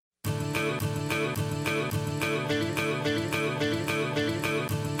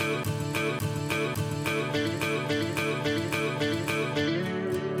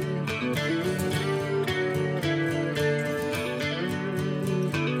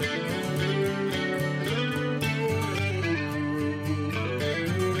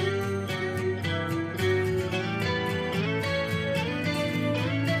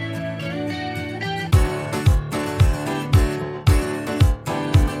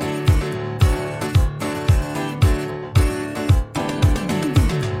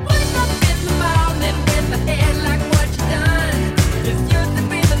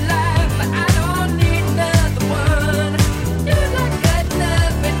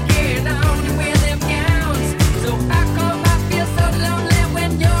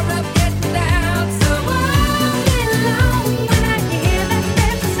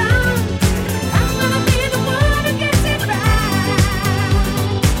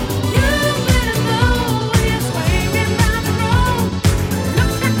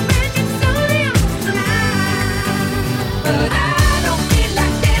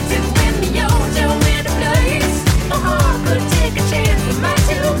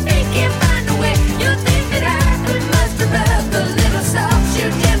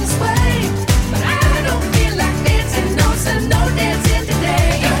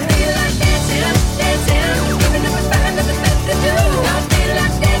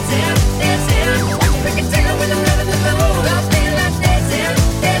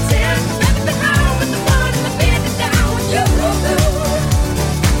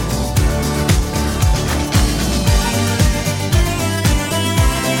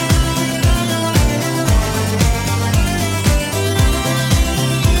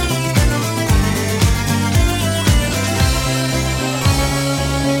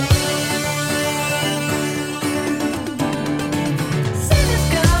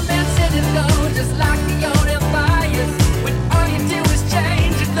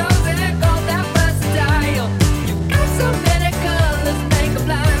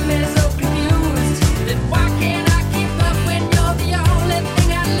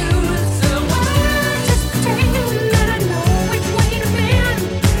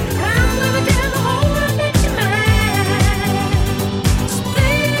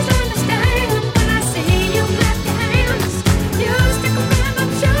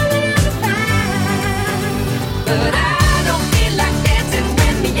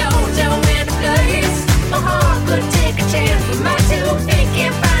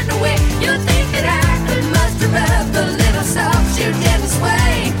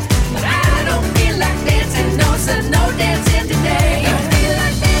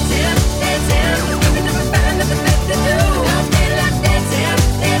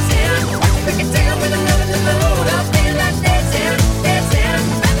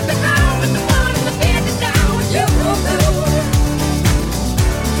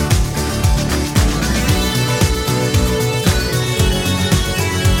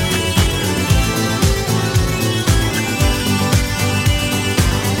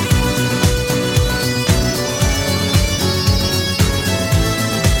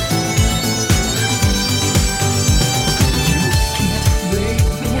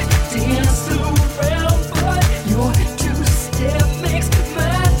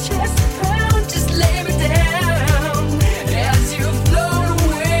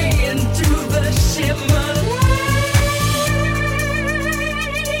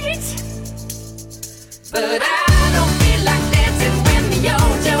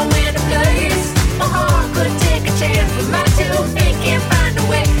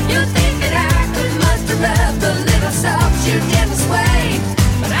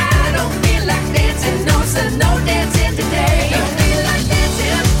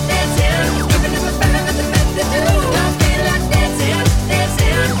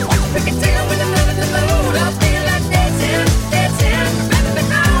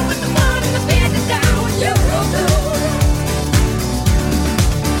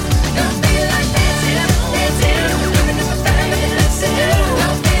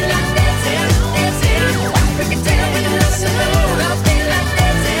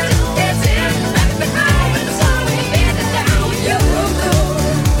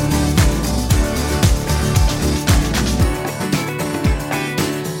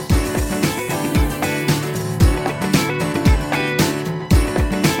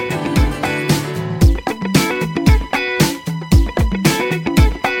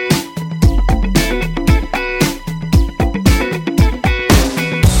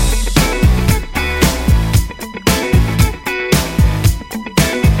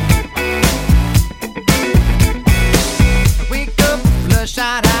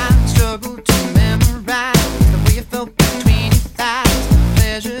struggle to memorize the way you felt between your thighs, the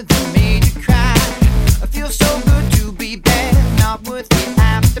pleasure that made you cry. I feel so good to be bad, not worth the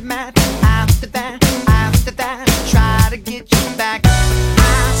aftermath. After that, try to get you back. I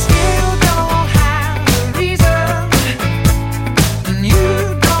still don't have the reason, and you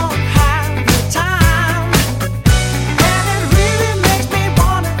don't have the time. And it really makes me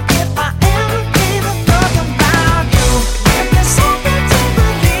wonder if I ever gave a fuck about you. Give me something to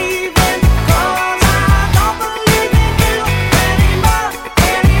believe in, 'cause I don't believe in you anymore.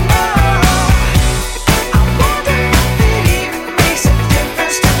 I wonder if it even makes a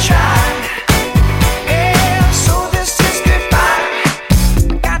difference to try. Yeah, so this is goodbye.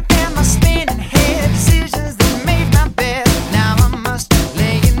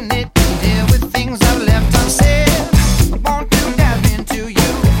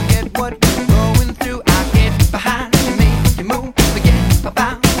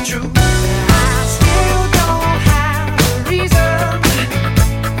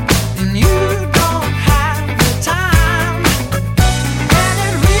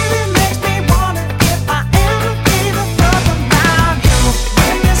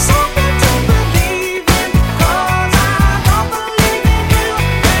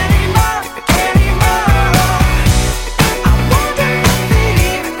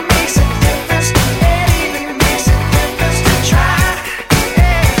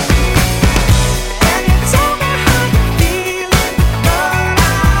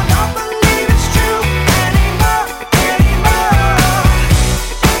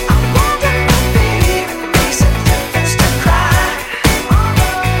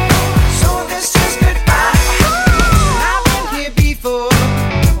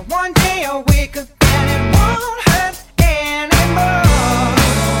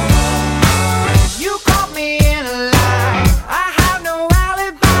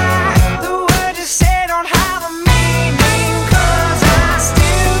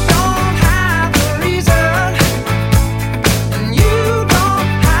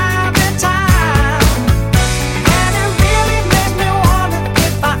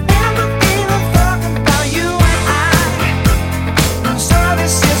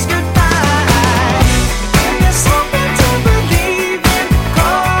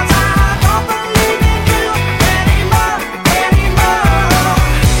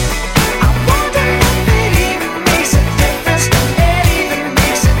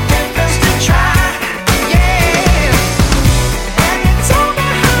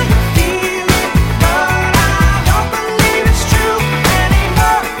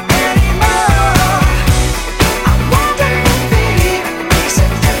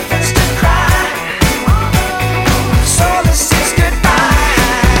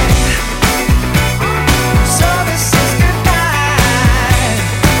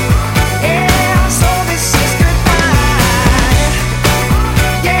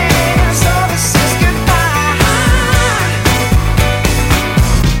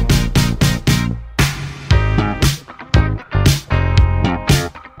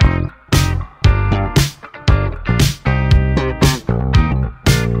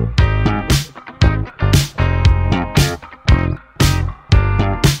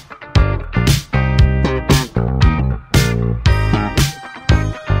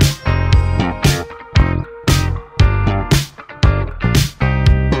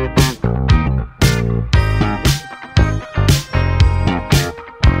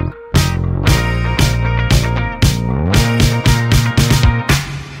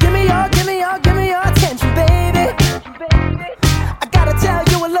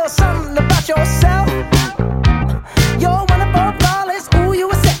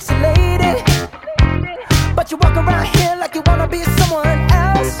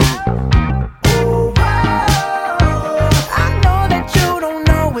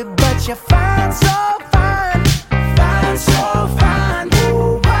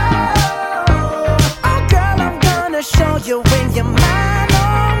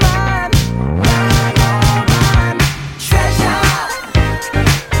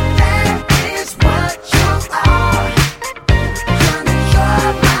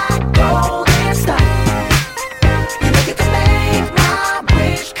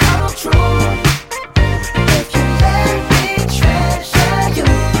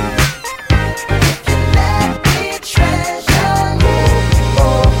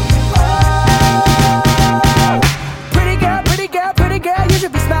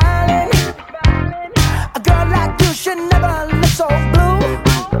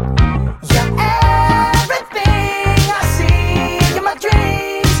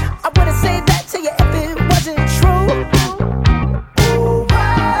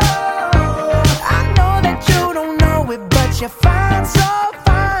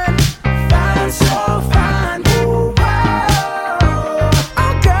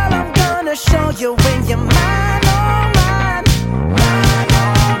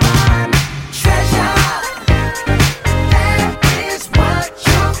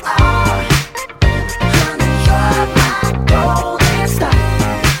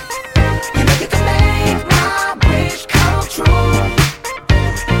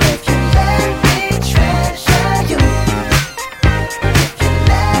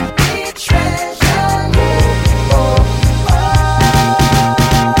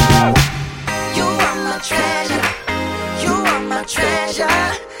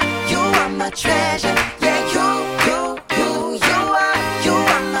 treasure. Yeah, you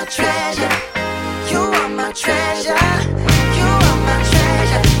are my treasure. You are my treasure. You are my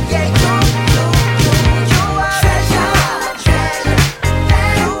treasure. Yeah, you are treasure. Treasure.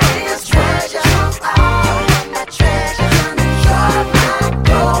 You are my treasure. You are my treasure. You are my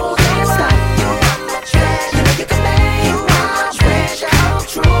golden star. You are my treasure. You make it make you are my treasure. Come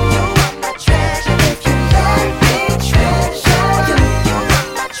true. You are my treasure. If you let me treasure you, you are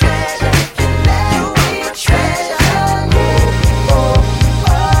my treasure. If you let me treasure you,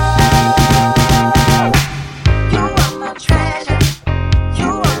 you are my treasure. You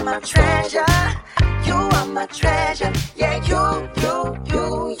are my treasure. You are my treasure. Yeah, you are my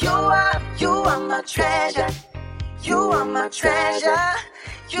treasure. You are my treasure.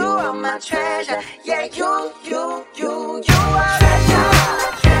 You are my treasure. Yeah, you are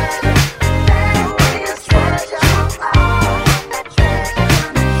treasure.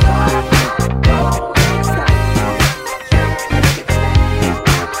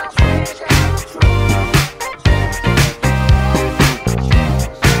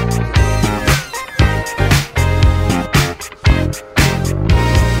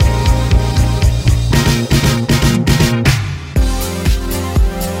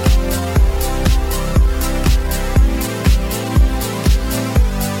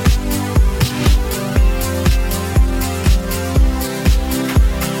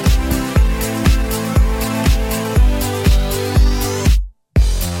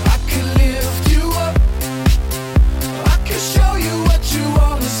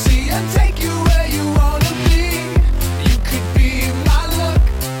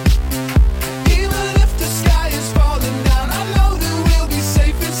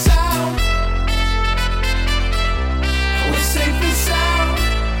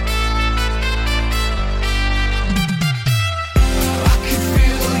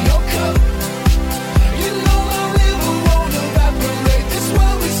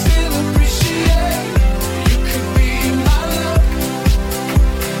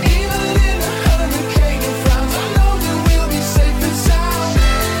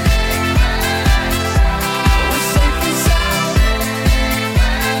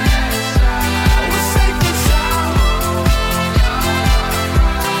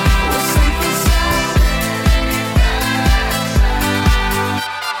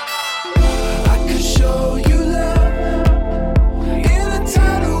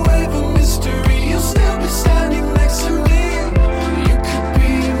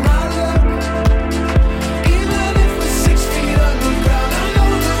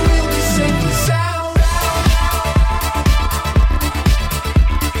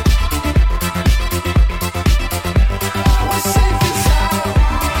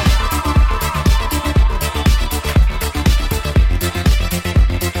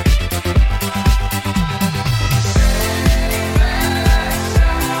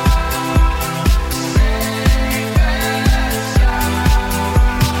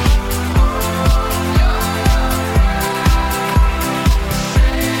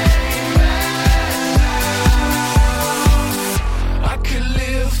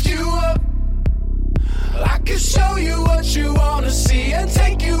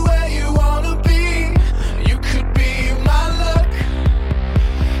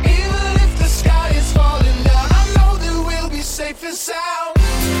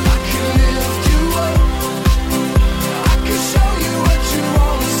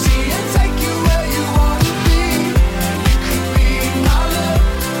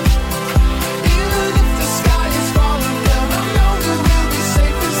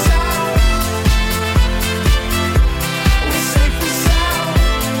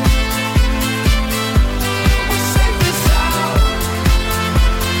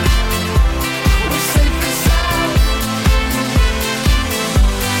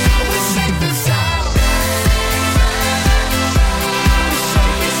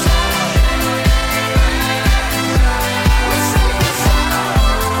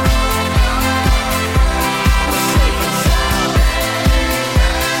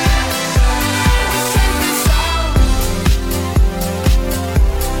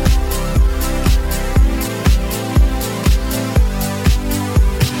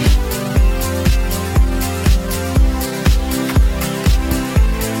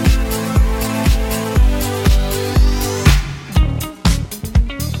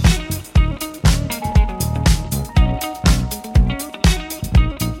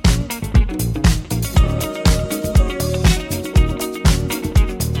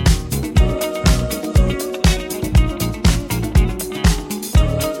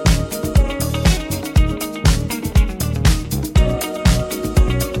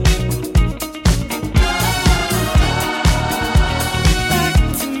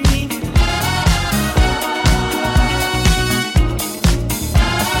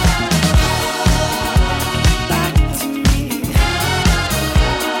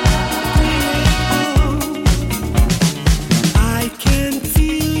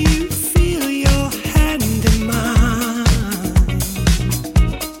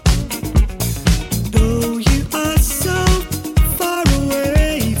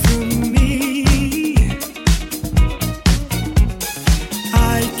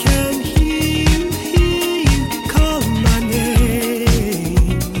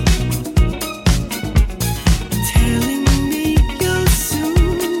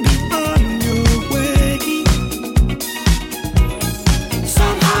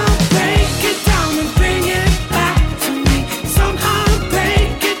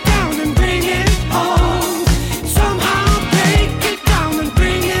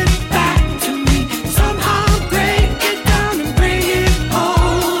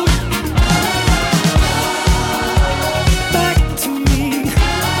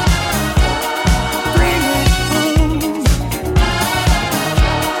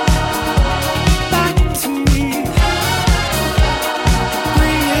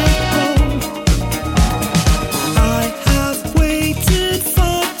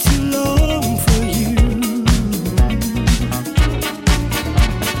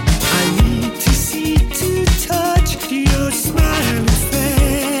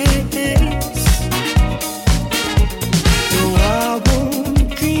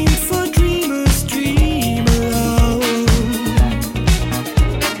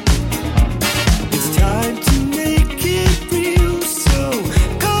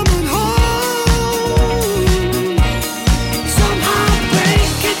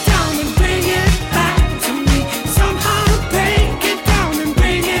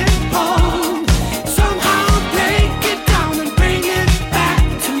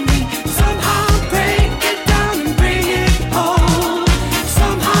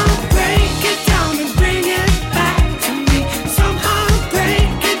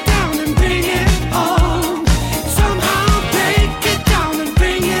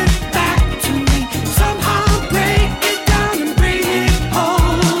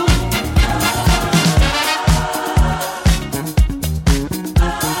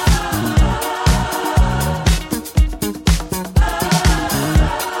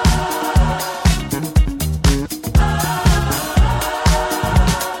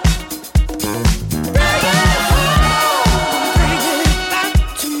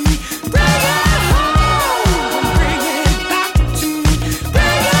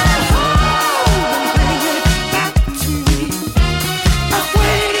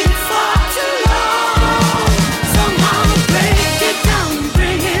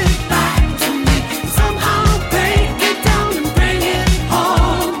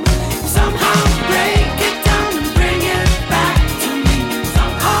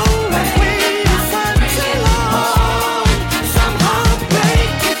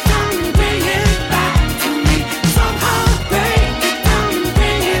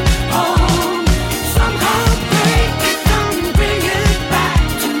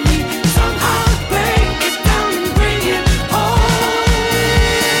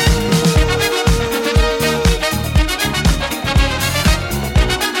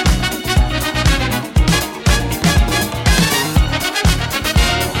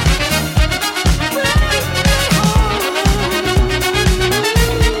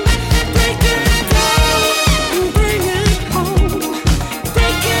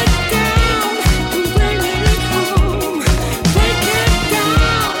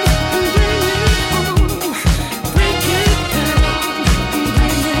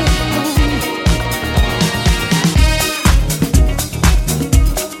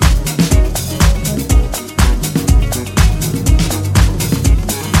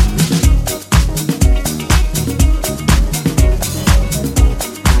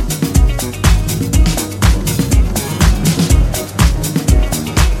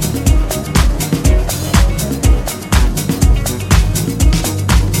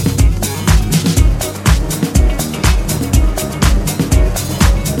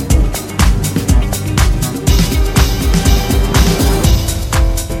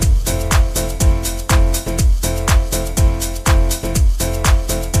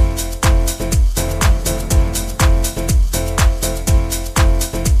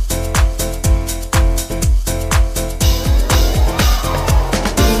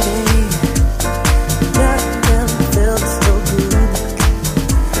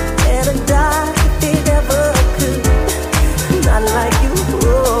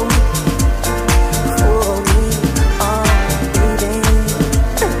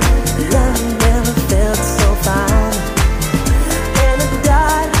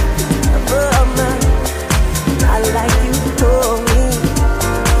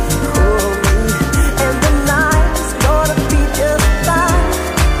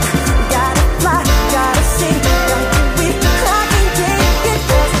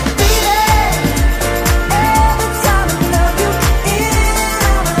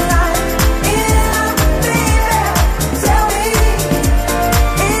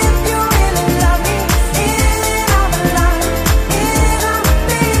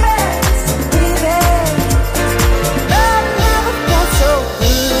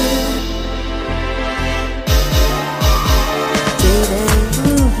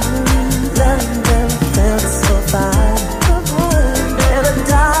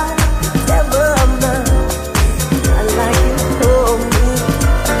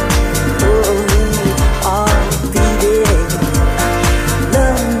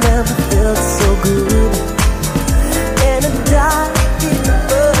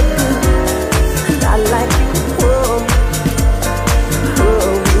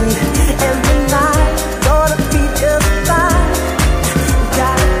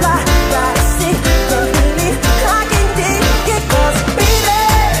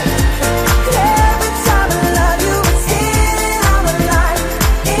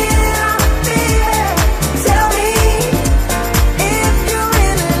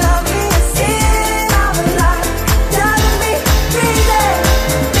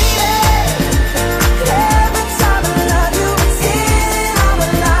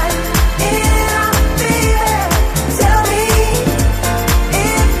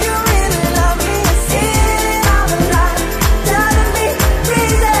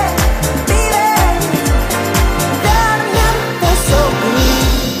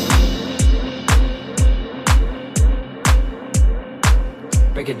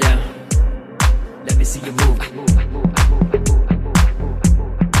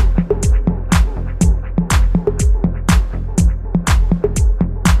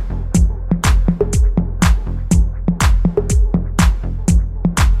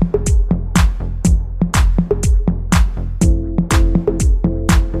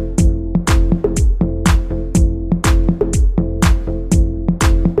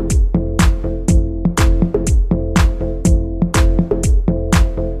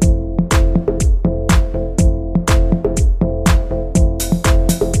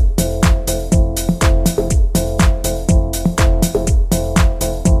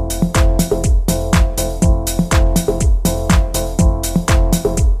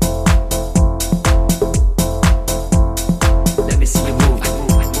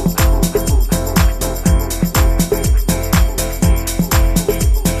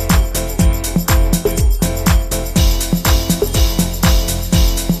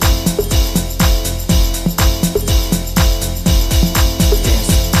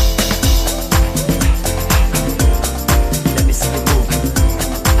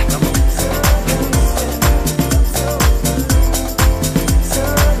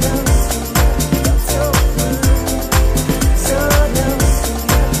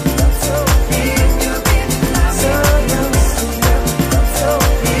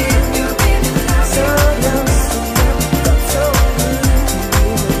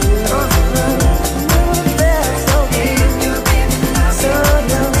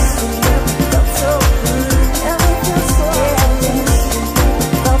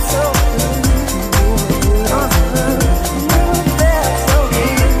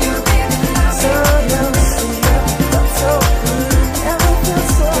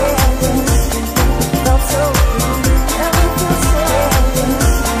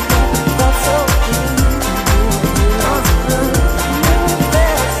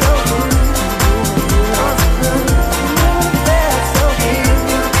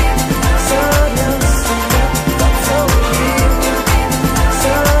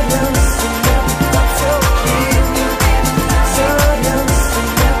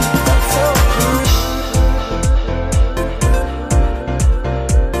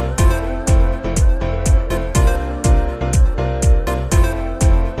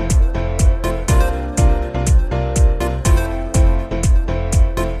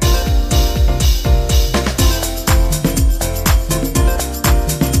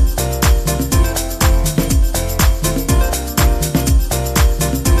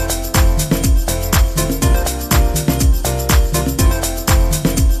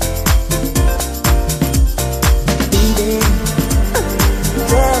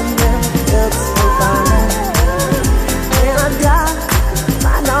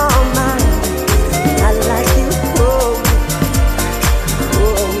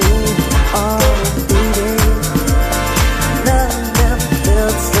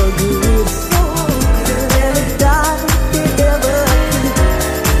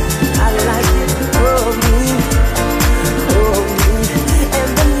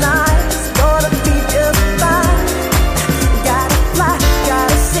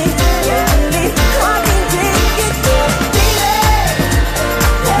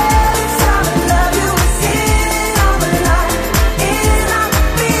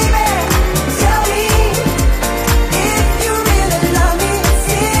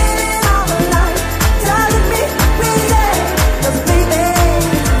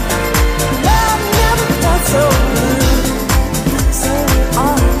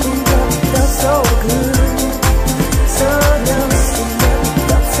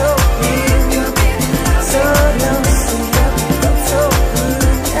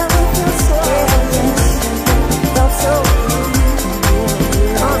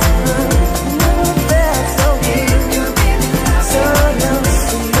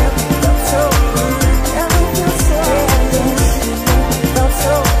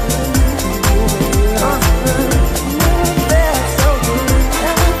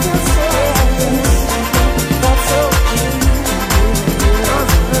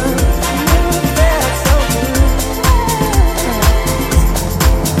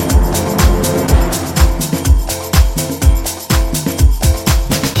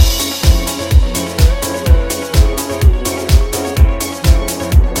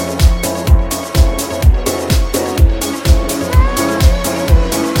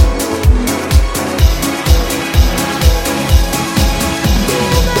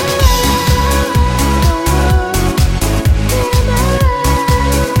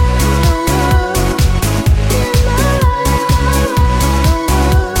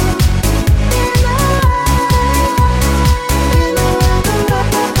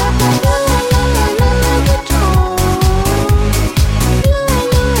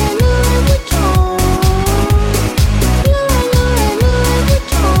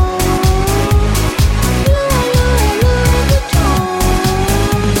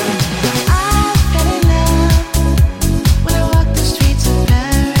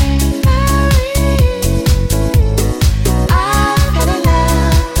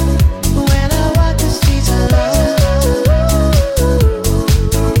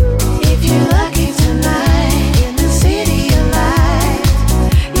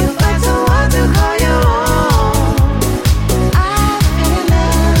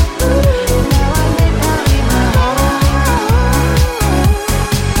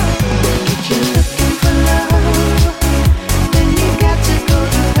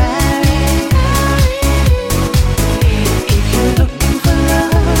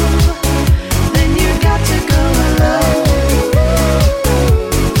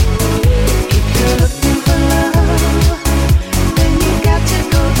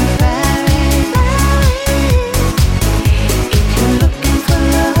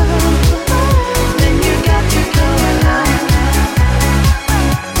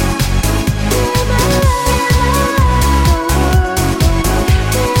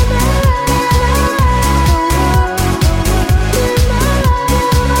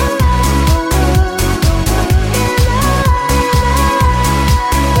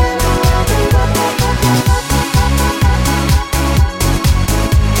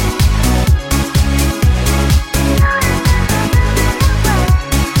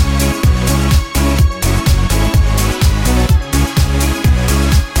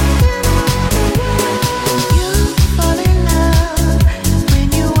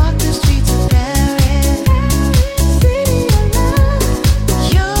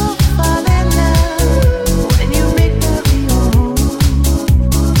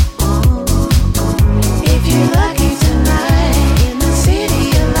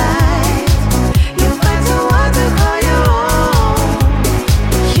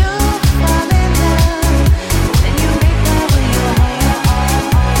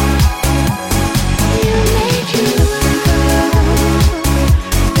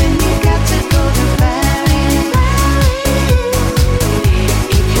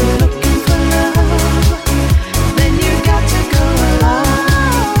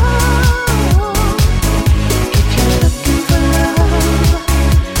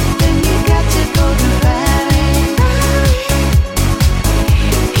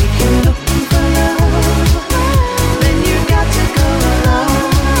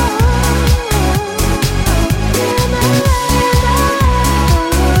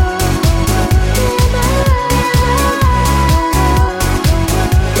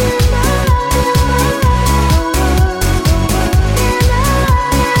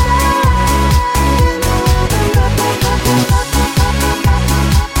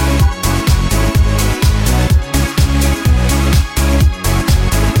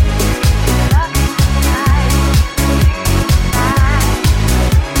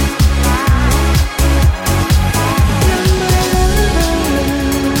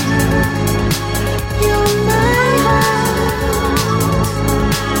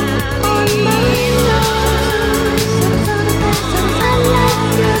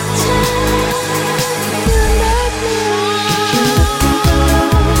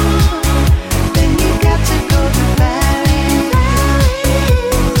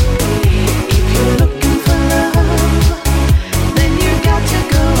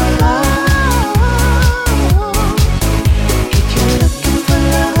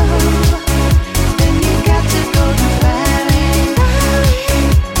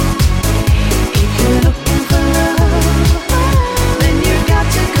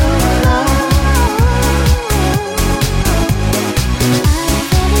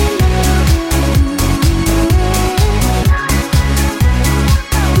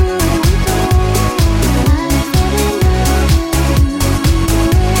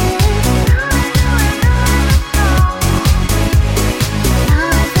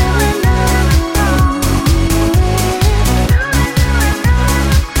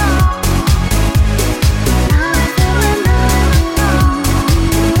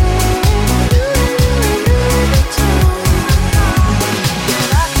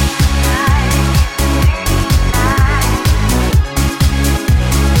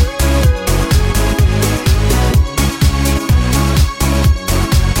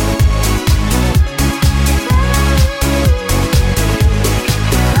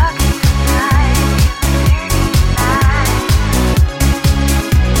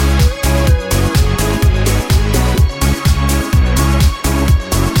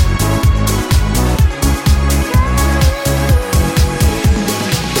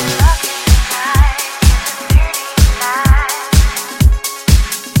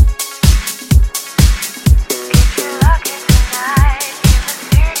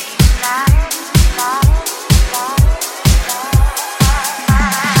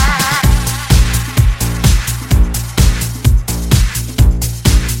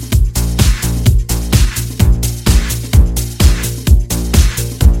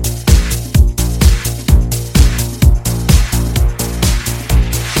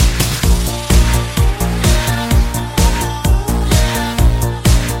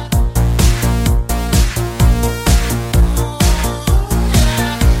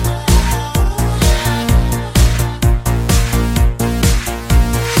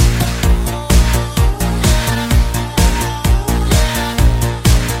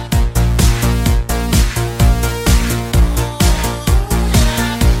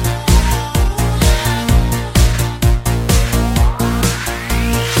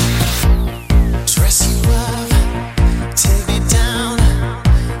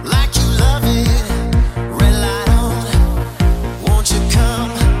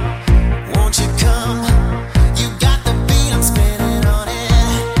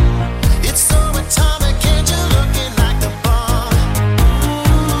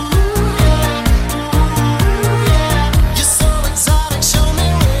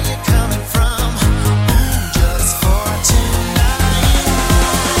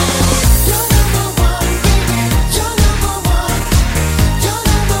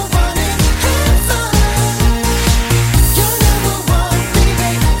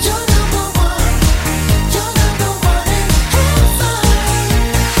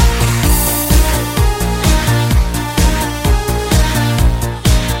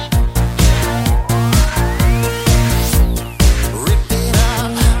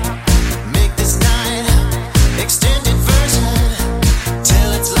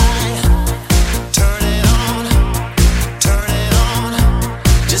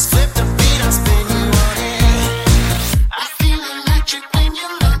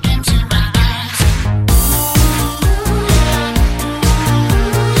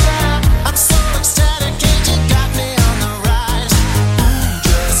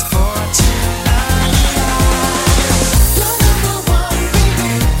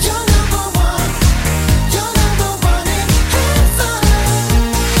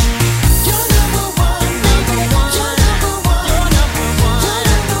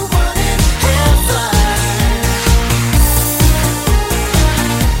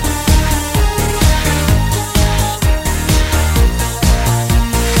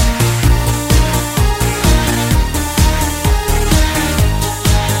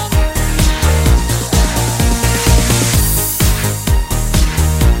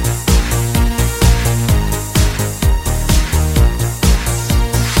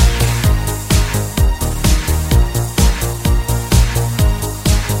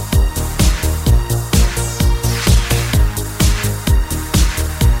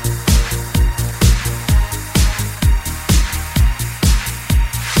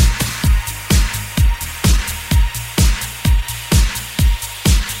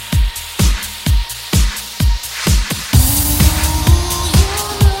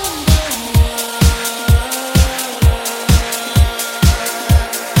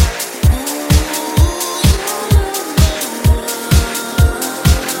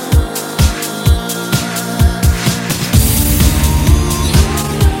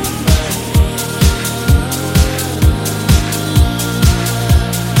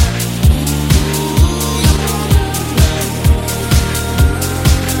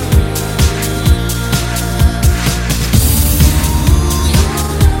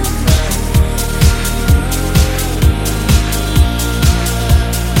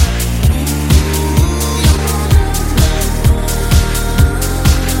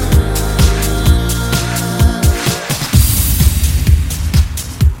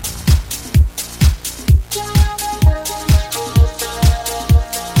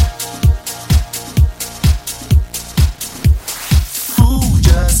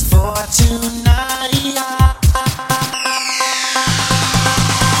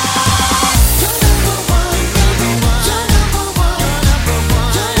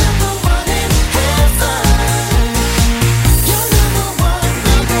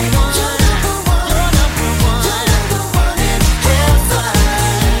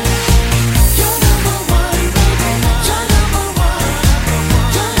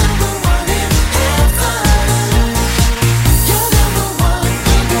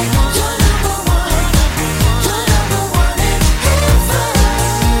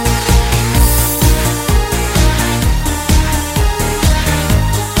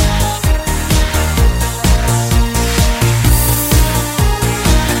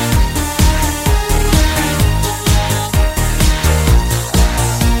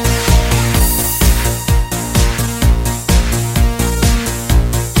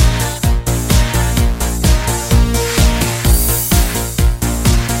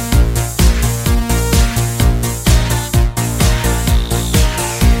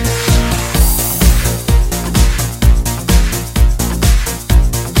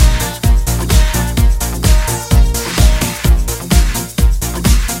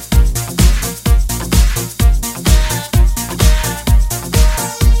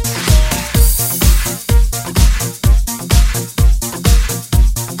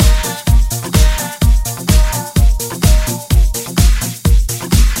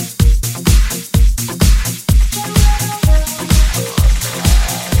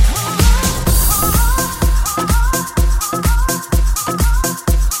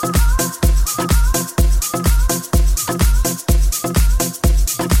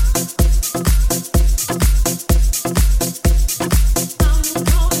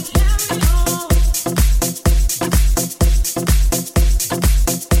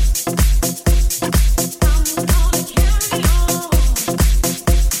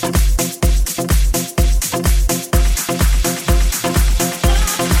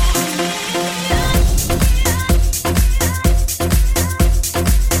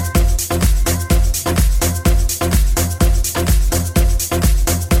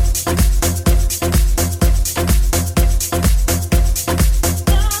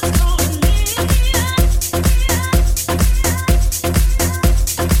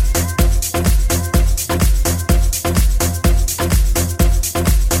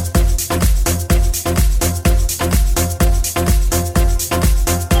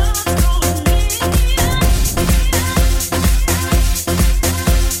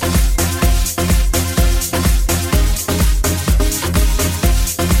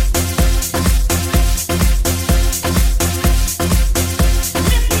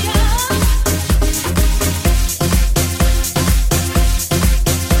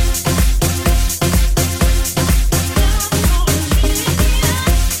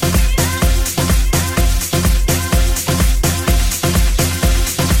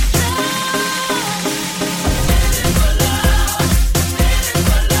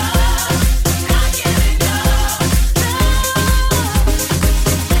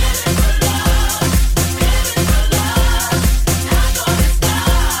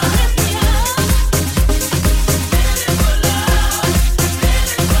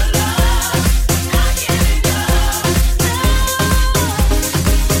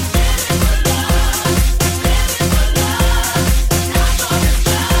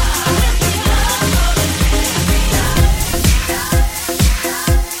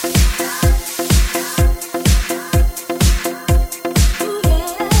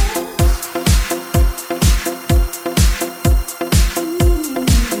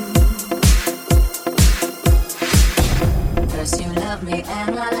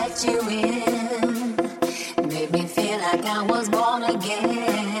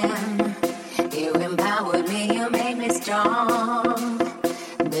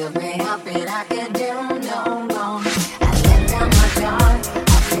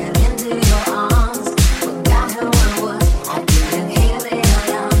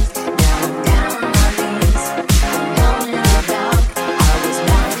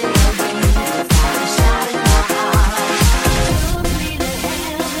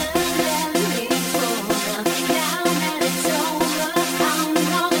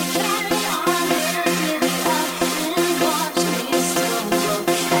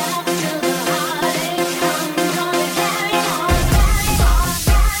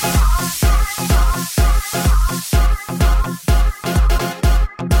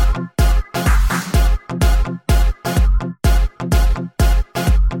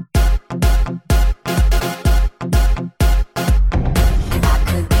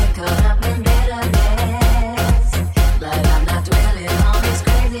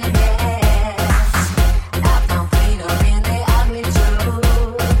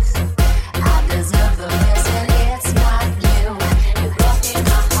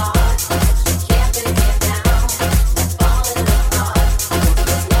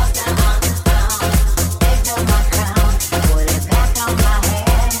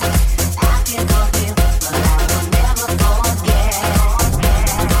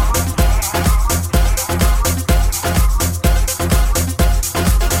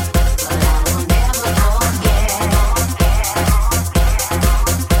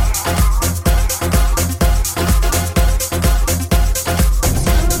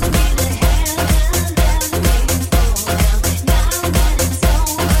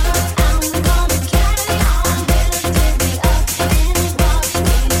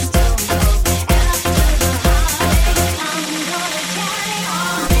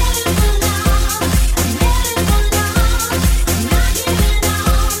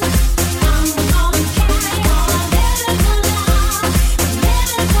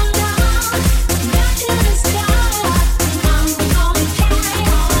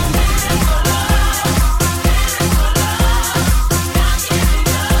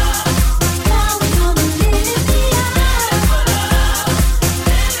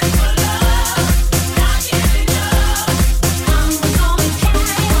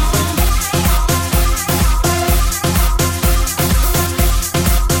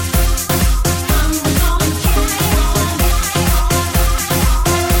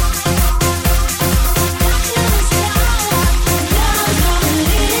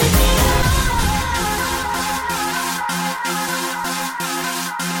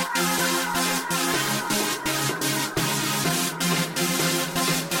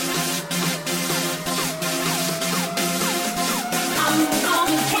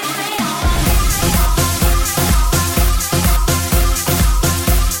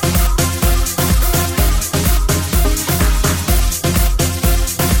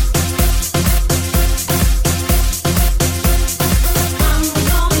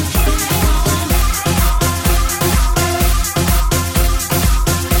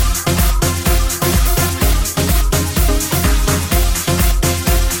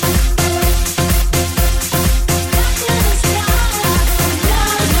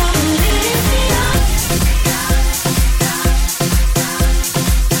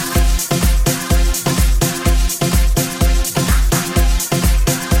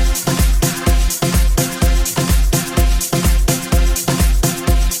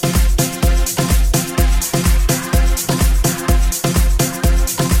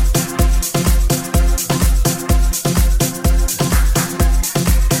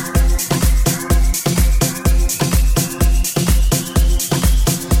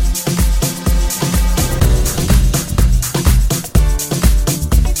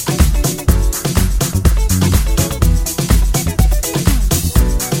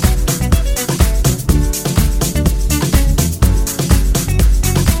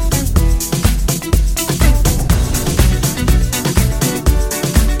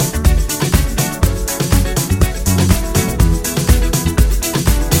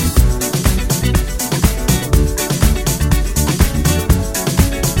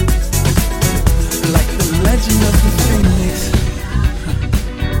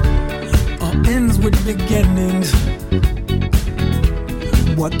 ends with beginnings.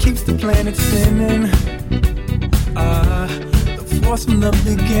 What keeps the planet spinning? The force from the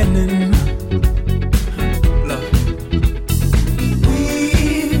beginning.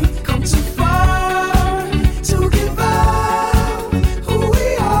 We've come too far to give up who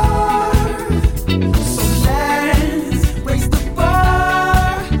we are. So let's raise the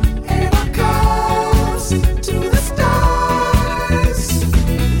bar and our cups to the stars.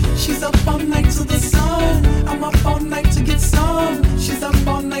 She's up all night to the sun. I'm up all night to get some. She's up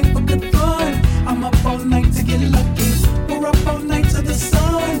all night for good fun. I'm up all night to get lucky. We're up all night to the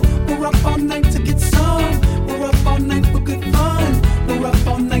sun. We're up all night to get some. We're up all night for good fun. We're up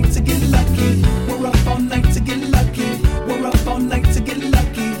all night to get lucky. We're up all night to get lucky. We're up all night to get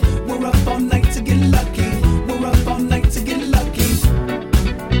lucky. We're up all night to get lucky. We're up all night to get lucky.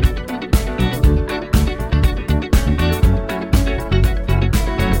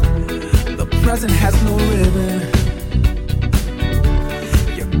 The present has no ribbon.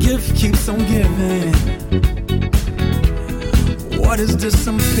 Your gift keeps on giving. What is this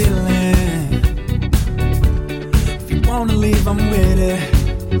I'm feeling? If you wanna leave, I'm with it.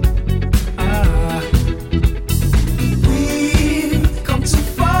 We've come too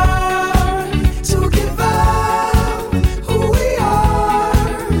far to give up who we are.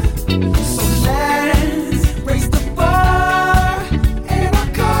 So let's raise the bar and our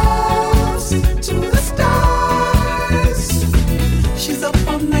cups to the stars. She's up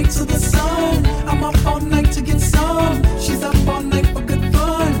all night to the sun. I'm up all night to get some. She's up all night for good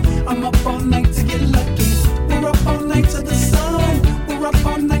fun. I'm up all night to get lucky. We're up all night to the sun. We're up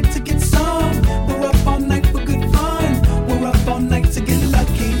all night to get some. We're up all night for good fun. We're up all night to get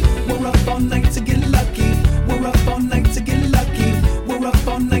lucky. We're up all night to get lucky. We're up all night to get lucky. We're up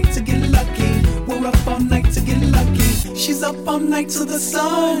all night to get lucky. We're up all night to get lucky. She's up all night to the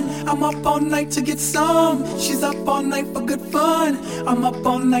sun. I'm up all night to get some. She's up all night for good fun. I'm up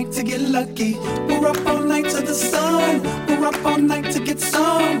all night to get lucky. We're up all night to the sun. We're up all night to get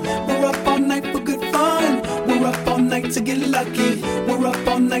some. We're up all night for good fun. We're up all night to get lucky. We're up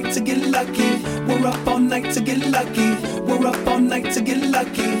all night to get lucky. We're up all night to get lucky. We're up all night to get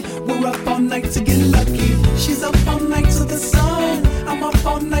lucky. We're up all night to get lucky. She's up all night to the sun. I'm up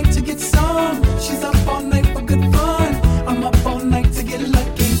all night to get some. She's up all night for good fun. I'm up all night to get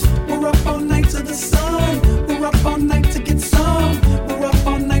lucky. We're up all night to the sun. We're up all night to get some. We're up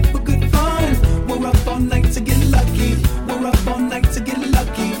all night for good fun. We're up all night to get lucky. We're up all night to get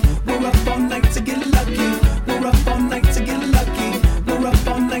lucky. We're up all night to get lucky. We're up all night to get lucky. We're up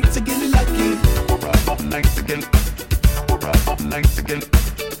all night to get lucky. We're up all night to get. We're up all night to get.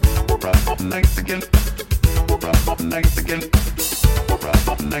 We're up all night to get. We're up all night to get. We're up all night to get. We're up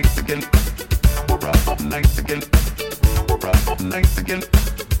all night to get. We're up all night to get. We're up all night to get. We're up all night to get.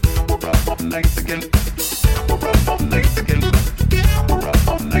 We're up all night to get. We're up all night to get. We're up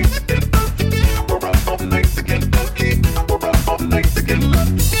all night to get. We're up all night to get lucky. We're up all night to get lucky. We're up all night to get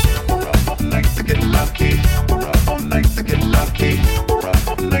lucky. We're up all night to get lucky. We're up all night to get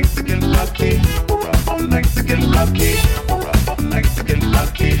lucky. We're up all night to get lucky. We're up all night to get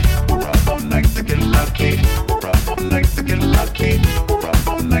lucky. We're up all night to get lucky. We're up all night to get lucky. All night to get lucky. All night to get lucky.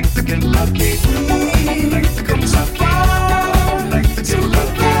 All night to get lucky. All night to get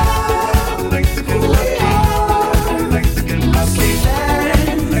lucky. All night to get lucky.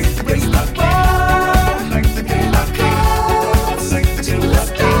 All night to get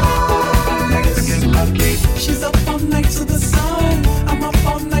lucky. All night to get lucky. She's up all night to the sun. I'm up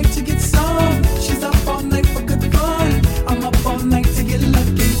all night to get some. She's up all night for good fun. I'm up all night to get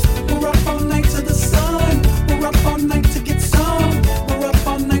lucky. We're up all night to the sun. We're up all night to get some. We're up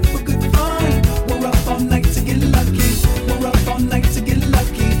all night for good fun. We're up all night to get lucky. We're up all night to get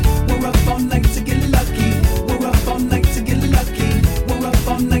lucky. We're up all night to get lucky. We're up all night to get lucky. We're up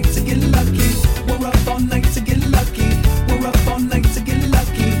all night to get lucky. We're up all night to get lucky. We're up all night to get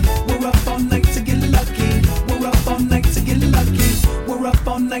lucky. We're up all night to get lucky. We're up all night to get lucky. We're up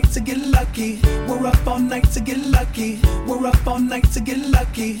all night to get lucky. We're up all night to get lucky. We're up all night to get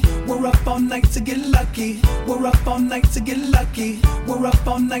lucky. We're up all night to get lucky. We're up all night to get lucky. We're up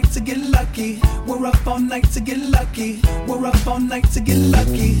all night to get lucky. We're up all night to get lucky. We're up all night to get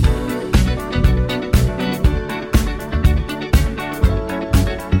lucky.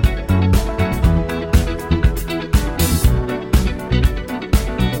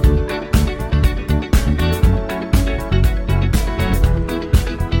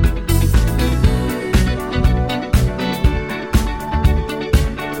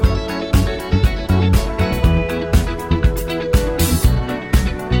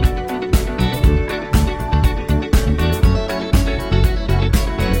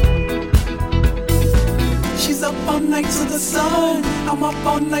 night to the sun. I'm up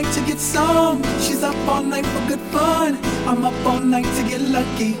all night to get some. She's up all night for good fun. I'm up all night to get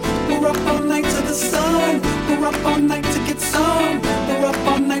lucky. We're up all night to the sun. We're up all night to get some. We're up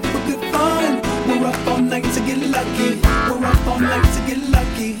all night for good fun. We're up all night to get lucky. We're up all night to get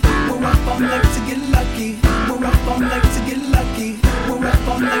lucky. We're up all night to get lucky. We're up all night to get lucky. We're up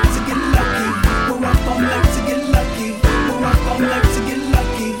all night to get lucky. We're up all night to get lucky. We're up all night to get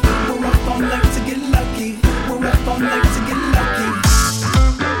lucky. We're up all night to get lucky. We're up all night to get lucky.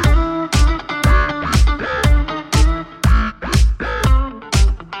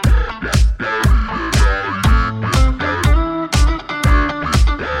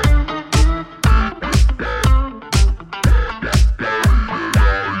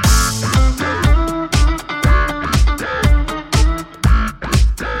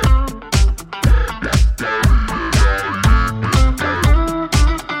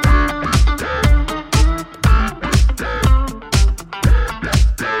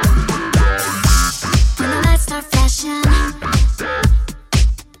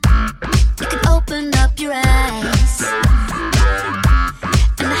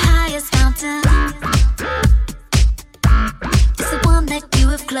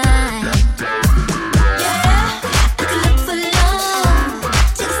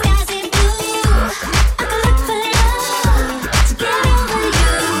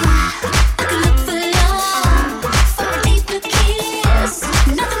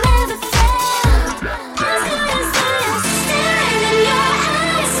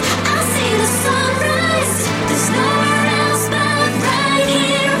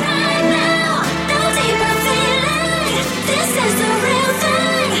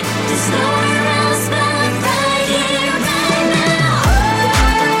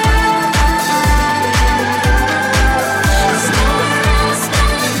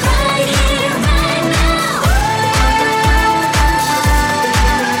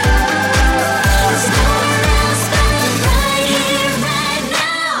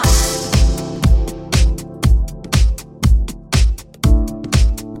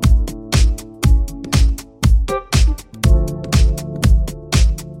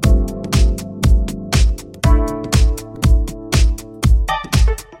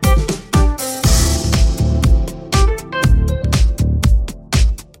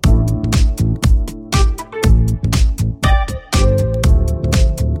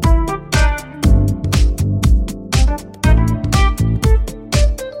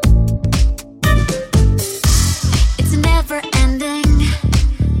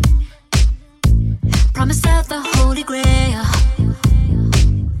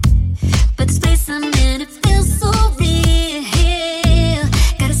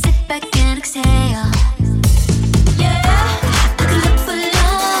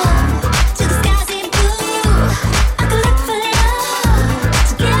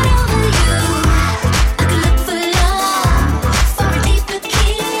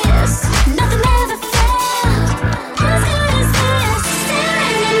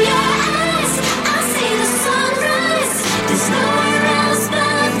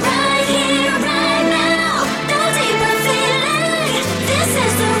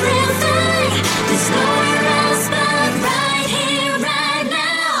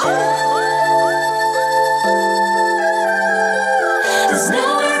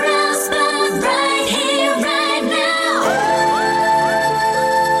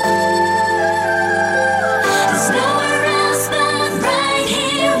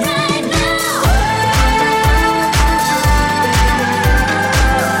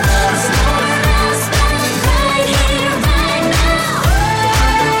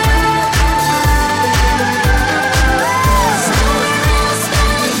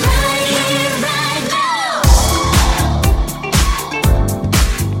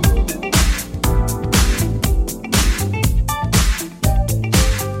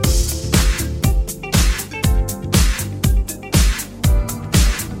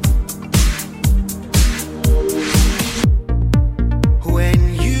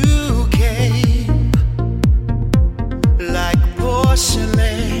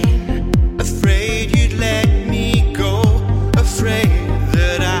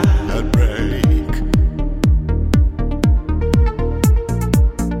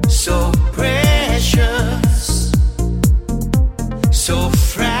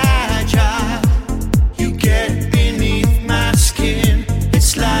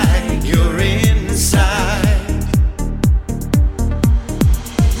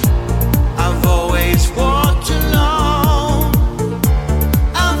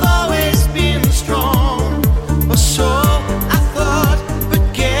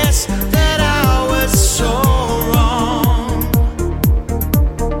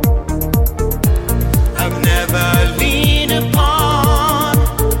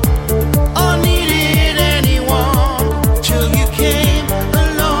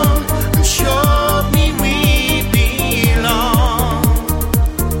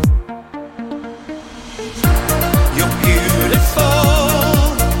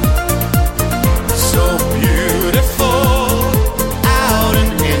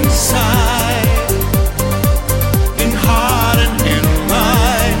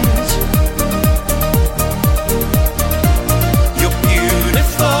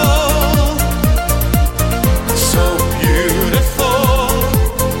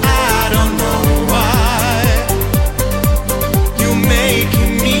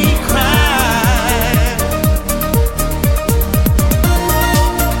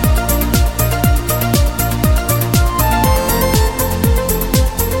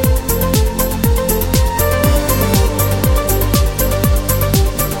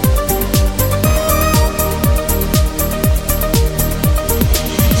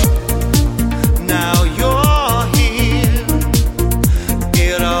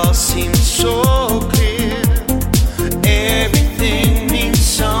 seemed so